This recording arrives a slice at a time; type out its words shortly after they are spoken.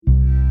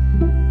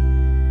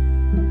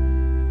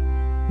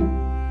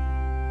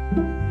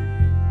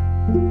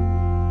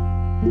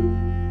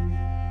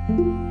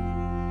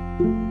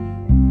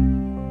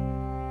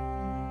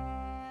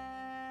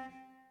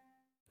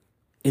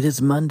It is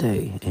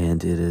Monday,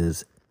 and it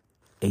is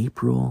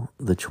April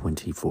the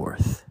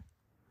 24th.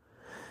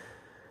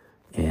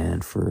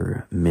 And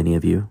for many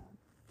of you,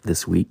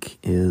 this week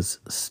is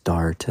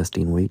star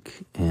testing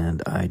week,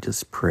 and I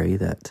just pray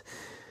that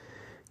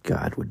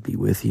God would be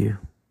with you,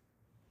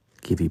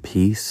 give you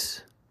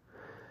peace,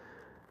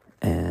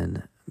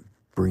 and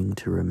bring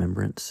to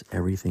remembrance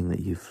everything that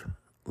you've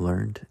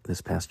learned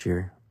this past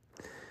year.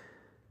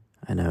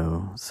 I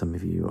know some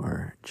of you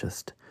are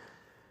just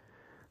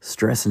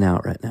stressing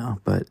out right now,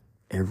 but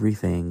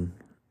everything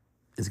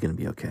is going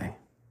to be okay.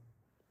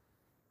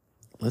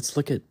 Let's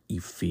look at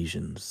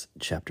Ephesians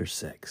chapter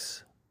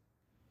 6,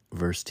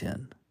 verse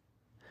 10.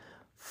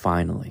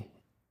 Finally,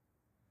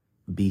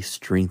 be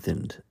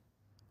strengthened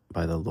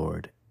by the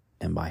Lord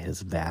and by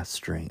his vast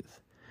strength.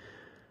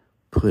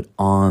 Put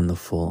on the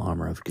full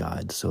armor of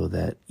God so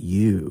that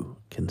you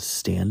can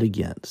stand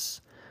against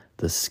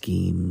the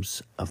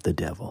schemes of the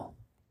devil.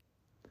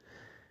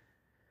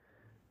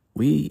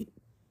 We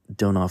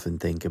don't often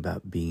think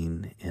about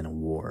being in a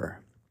war,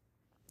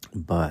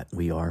 but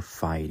we are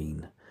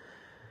fighting.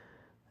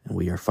 And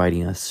we are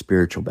fighting a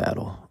spiritual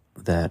battle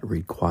that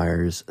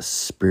requires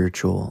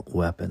spiritual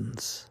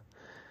weapons.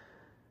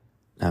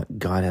 Now,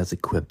 God has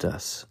equipped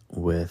us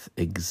with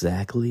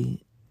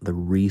exactly the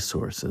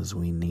resources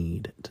we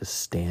need to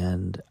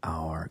stand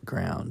our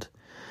ground.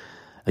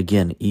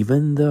 Again,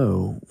 even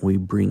though we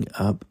bring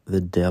up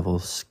the devil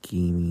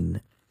scheming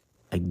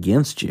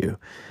against you,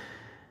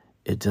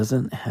 it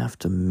doesn't have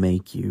to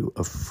make you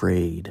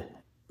afraid,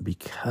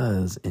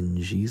 because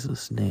in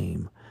Jesus'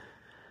 name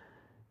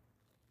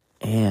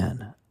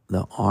and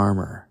the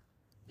armor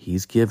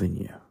he's given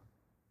you,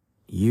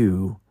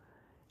 you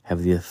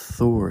have the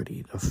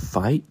authority to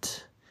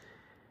fight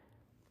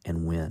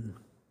and win.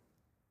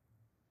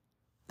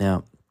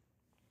 Now,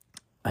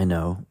 I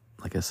know,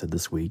 like I said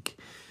this week,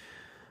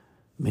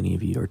 many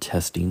of you are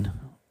testing,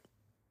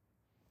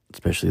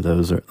 especially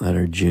those that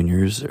are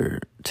juniors or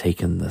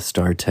taking the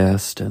STAR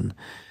test, and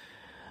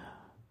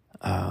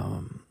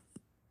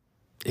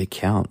it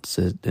counts.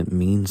 It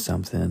means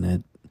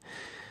something.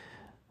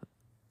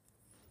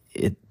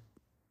 It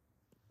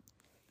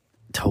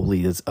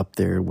totally is up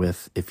there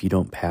with, if you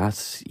don't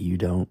pass, you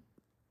don't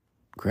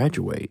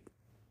graduate.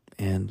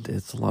 And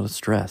it's a lot of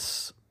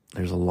stress.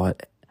 There's a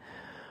lot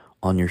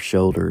on your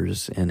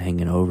shoulders and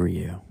hanging over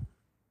you.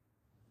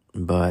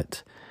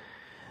 But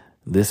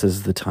this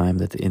is the time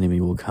that the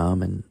enemy will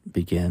come and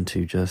begin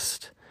to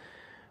just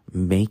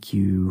make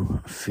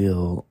you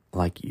feel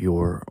like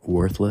you're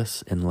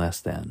worthless and less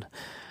than.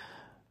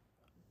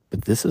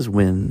 But this is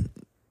when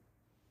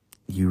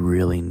you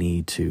really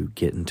need to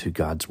get into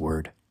God's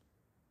word.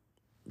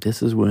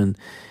 This is when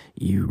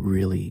you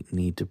really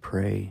need to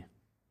pray,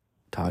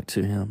 talk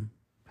to him,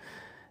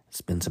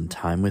 spend some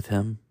time with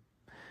him,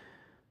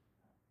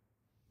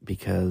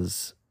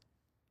 because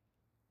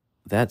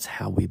that's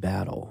how we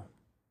battle.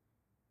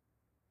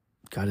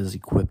 God has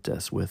equipped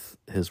us with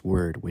his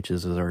word, which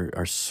is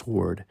our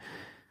sword.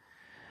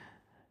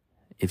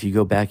 If you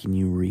go back and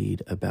you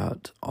read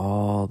about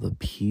all the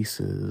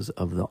pieces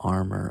of the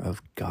armor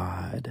of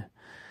God,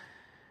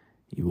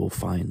 you will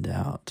find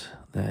out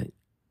that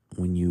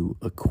when you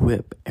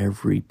equip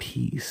every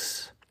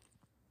piece,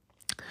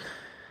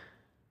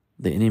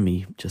 the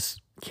enemy just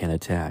can't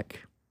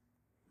attack,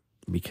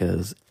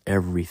 because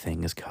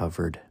everything is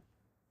covered.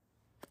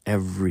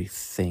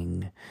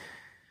 Everything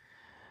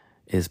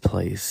is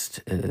placed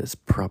in its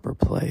proper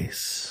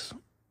place.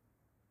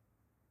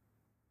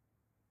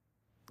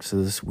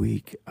 So this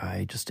week,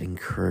 I just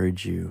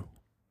encourage you,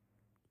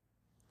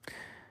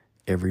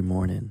 every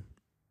morning,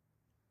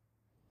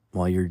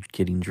 while you're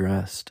getting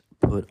dressed,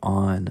 put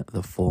on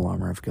the full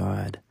armor of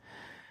God.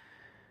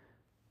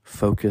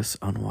 Focus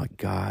on what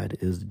God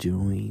is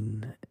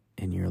doing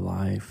in your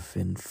life,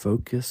 and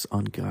focus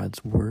on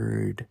God's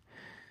word.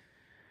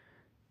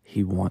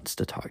 He wants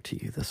to talk to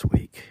you this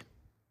week.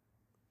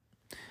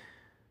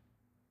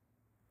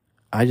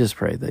 I just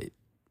pray that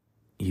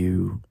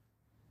you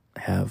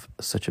have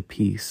such a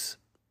peace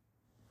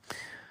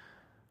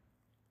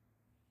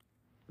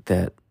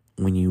that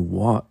when you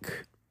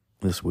walk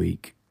this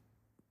week,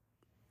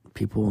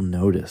 people will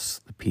notice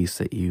the peace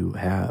that you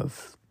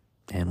have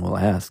and will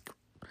ask,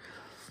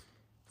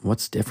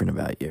 what's different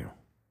about you?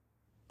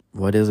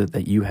 What is it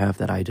that you have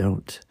that I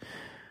don't?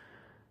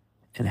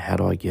 And how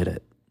do I get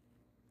it?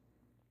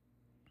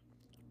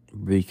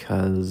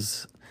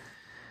 Because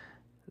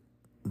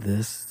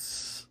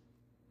this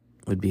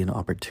would be an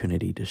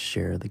opportunity to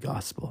share the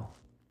gospel.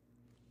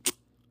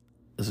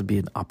 This would be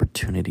an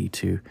opportunity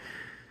to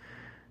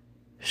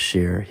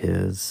share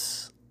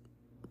his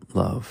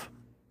love.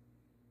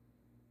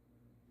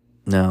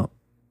 Now,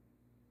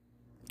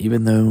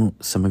 even though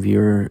some of you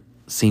are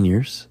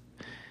seniors,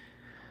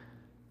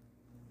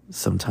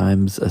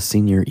 sometimes a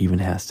senior even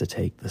has to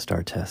take the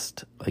STAR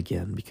test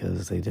again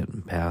because they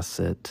didn't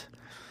pass it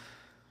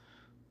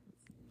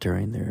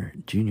during their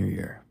junior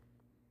year.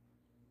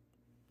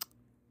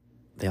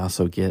 They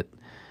also get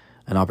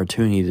an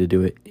opportunity to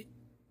do it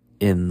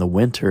in the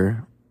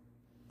winter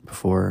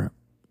before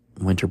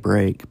winter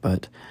break,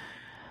 but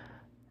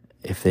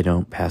if they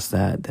don't pass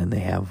that, then they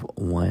have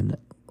one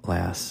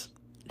last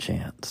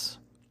chance.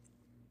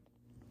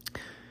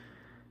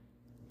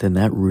 Then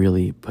that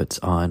really puts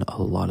on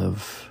a lot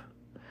of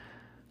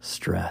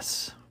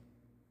stress.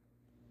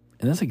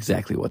 And that's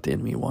exactly what the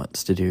enemy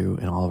wants to do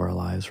in all of our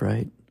lives,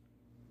 right?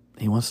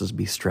 He wants us to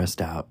be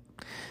stressed out.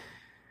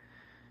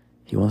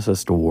 He wants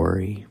us to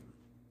worry.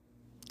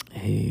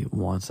 He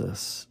wants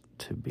us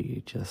to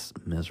be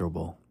just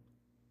miserable.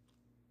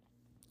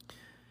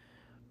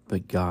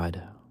 But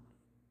God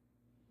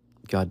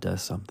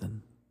does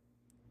something.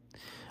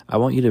 I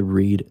want you to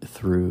read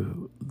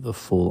through the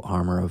full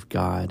armor of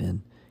God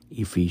in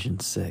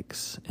Ephesians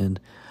 6. And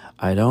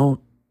I don't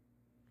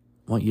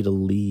want you to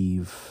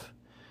leave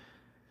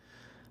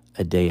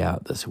a day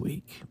out this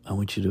week. I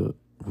want you to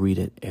read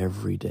it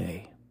every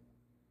day.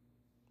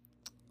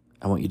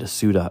 I want you to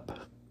suit up.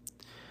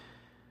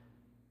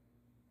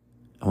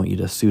 I want you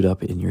to suit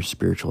up in your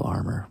spiritual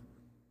armor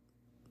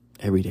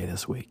every day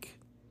this week.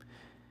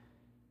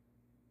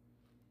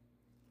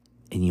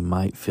 And you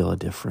might feel a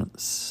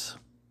difference.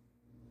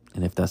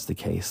 And if that's the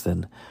case,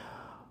 then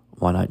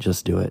why not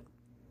just do it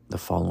the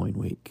following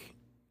week,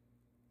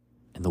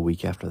 and the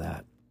week after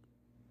that,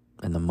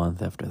 and the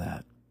month after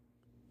that?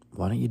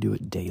 Why don't you do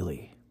it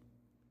daily?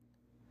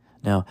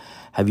 Now,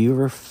 have you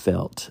ever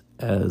felt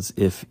as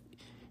if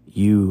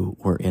you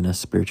were in a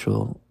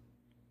spiritual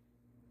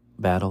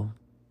battle,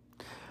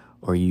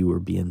 or you were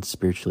being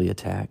spiritually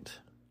attacked?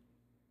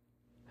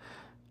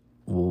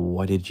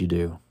 What did you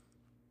do?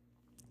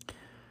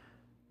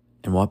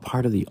 And what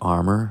part of the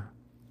armor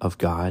of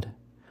God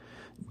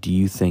do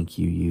you think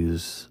you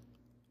use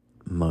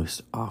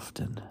most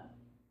often?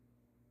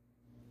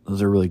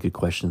 Those are really good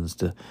questions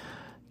to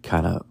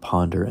kind of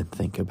ponder and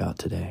think about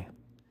today.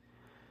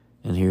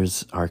 And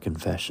here's our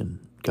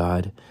confession.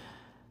 God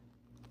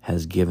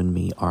has given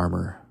me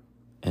armor,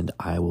 and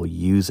I will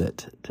use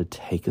it to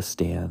take a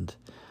stand.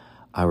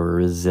 I will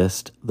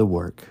resist the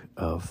work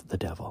of the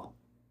devil.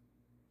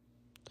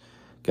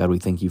 God, we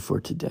thank you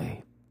for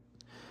today.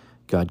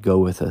 God, go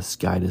with us,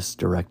 guide us,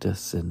 direct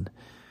us, and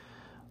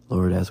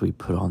Lord, as we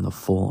put on the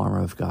full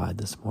armor of God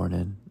this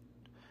morning,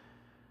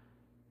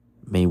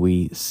 may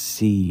we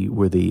see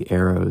where the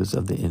arrows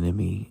of the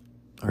enemy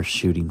are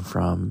shooting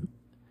from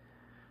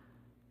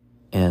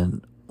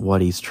and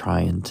what he's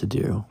trying to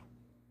do.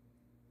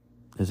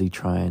 Is he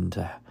trying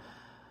to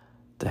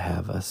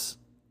have us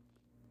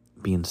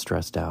being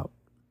stressed out,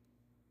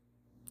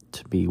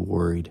 to be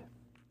worried,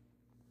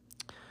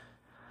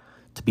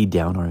 to be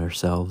down on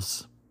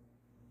ourselves,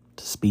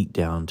 to speak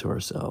down to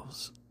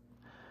ourselves?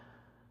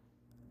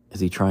 Is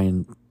he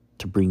trying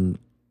to bring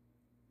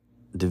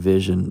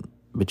division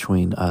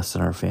between us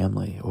and our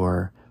family,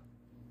 or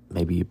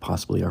maybe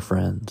possibly our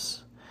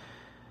friends?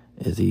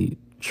 Is he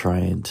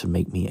trying to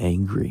make me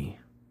angry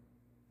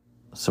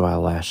so I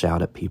lash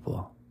out at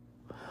people?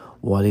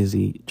 What is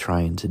he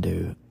trying to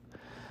do?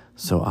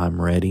 So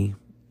I'm ready,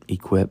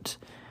 equipped,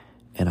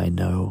 and I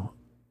know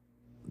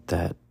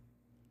that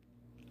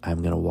I'm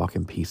going to walk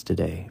in peace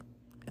today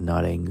and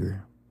not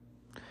anger.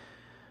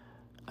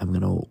 I'm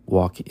going to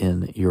walk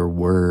in your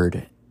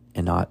word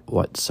and not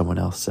what someone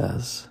else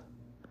says.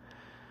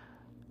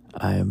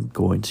 I am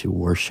going to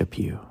worship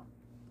you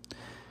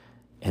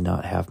and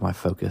not have my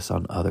focus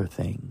on other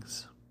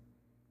things.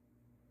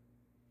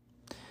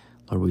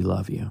 Lord, we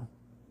love you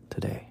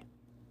today.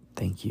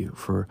 Thank you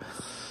for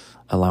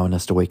allowing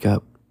us to wake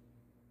up.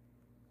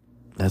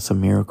 That's a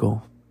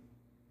miracle.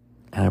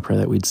 And I pray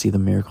that we'd see the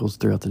miracles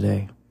throughout the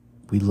day.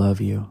 We love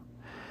you.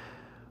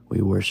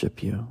 We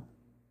worship you.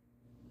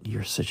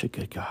 You're such a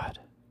good God.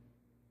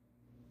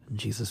 In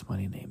Jesus'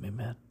 mighty name,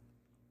 amen.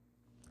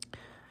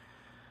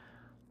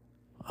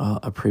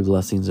 I pray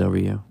blessings over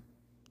you.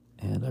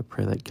 And I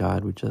pray that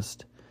God would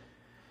just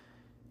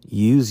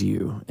use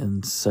you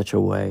in such a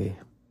way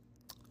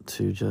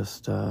to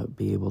just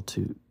be able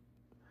to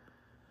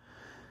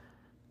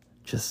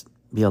just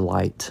be a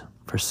light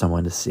for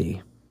someone to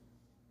see.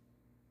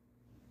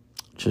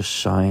 Just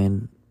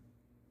shine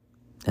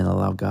and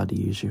allow God to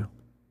use you.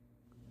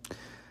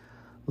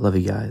 Love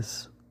you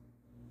guys.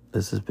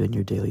 This has been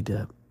your Daily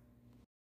Dip.